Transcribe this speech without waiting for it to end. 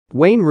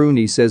Wayne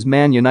Rooney says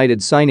Man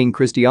United signing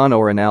Cristiano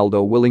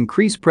Ronaldo will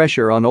increase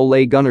pressure on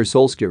Ole Gunnar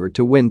Solskjaer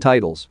to win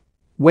titles.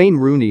 Wayne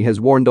Rooney has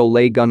warned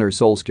Ole Gunnar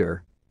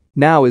Solskjaer.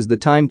 Now is the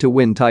time to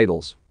win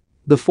titles.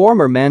 The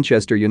former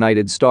Manchester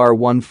United star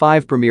won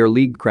 5 Premier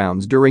League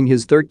crowns during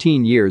his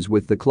 13 years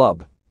with the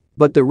club.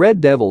 But the Red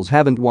Devils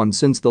haven't won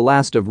since the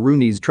last of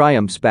Rooney's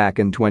triumphs back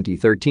in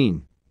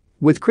 2013.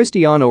 With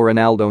Cristiano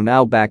Ronaldo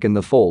now back in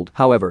the fold,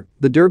 however,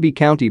 the Derby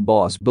County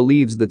boss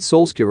believes that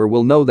Solskjaer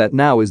will know that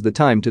now is the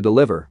time to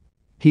deliver.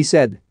 He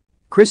said,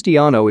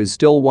 "Cristiano is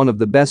still one of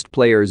the best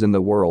players in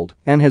the world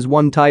and has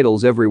won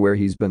titles everywhere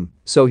he's been,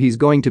 so he's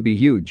going to be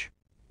huge.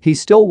 He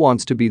still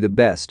wants to be the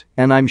best,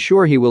 and I'm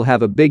sure he will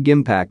have a big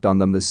impact on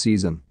them this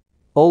season.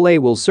 Ole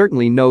will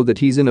certainly know that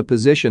he's in a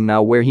position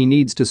now where he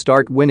needs to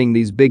start winning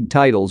these big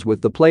titles with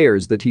the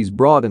players that he's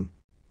brought in.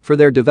 For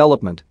their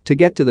development, to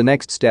get to the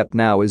next step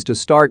now is to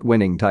start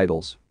winning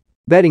titles."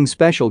 Betting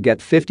special get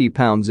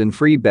 £50 in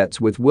free bets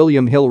with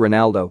William Hill.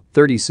 Ronaldo,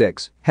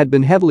 36, had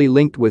been heavily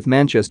linked with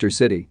Manchester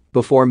City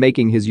before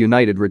making his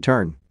United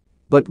return.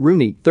 But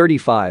Rooney,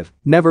 35,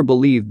 never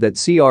believed that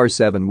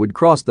CR7 would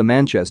cross the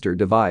Manchester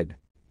divide.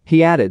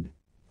 He added,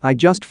 "I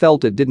just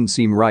felt it didn't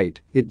seem right,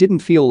 it didn't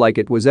feel like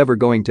it was ever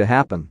going to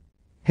happen.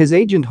 His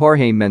agent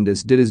Jorge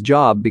Mendes did his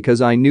job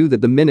because I knew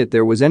that the minute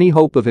there was any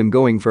hope of him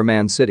going for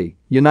Man City,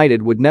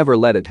 United would never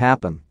let it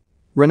happen."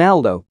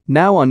 Ronaldo,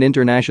 now on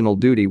international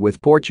duty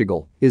with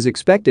Portugal, is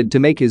expected to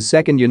make his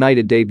second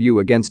United debut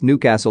against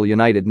Newcastle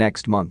United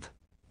next month.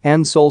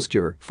 And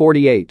Solskjaer,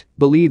 48,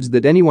 believes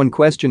that anyone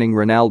questioning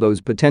Ronaldo's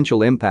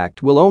potential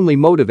impact will only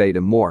motivate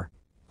him more.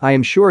 "I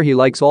am sure he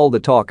likes all the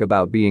talk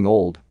about being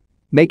old.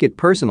 Make it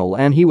personal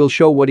and he will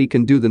show what he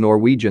can do," the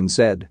Norwegian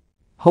said.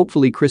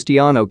 "Hopefully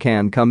Cristiano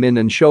can come in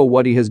and show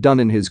what he has done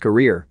in his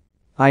career.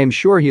 I am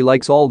sure he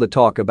likes all the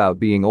talk about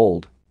being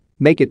old.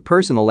 Make it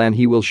personal and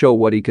he will show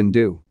what he can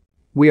do.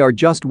 We are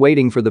just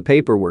waiting for the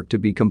paperwork to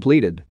be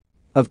completed."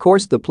 Of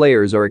course the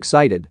players are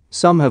excited,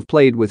 some have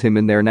played with him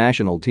in their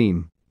national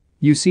team.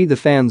 You see the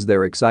fans,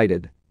 they're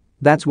excited.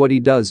 That's what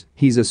he does,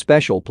 he's a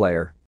special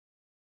player.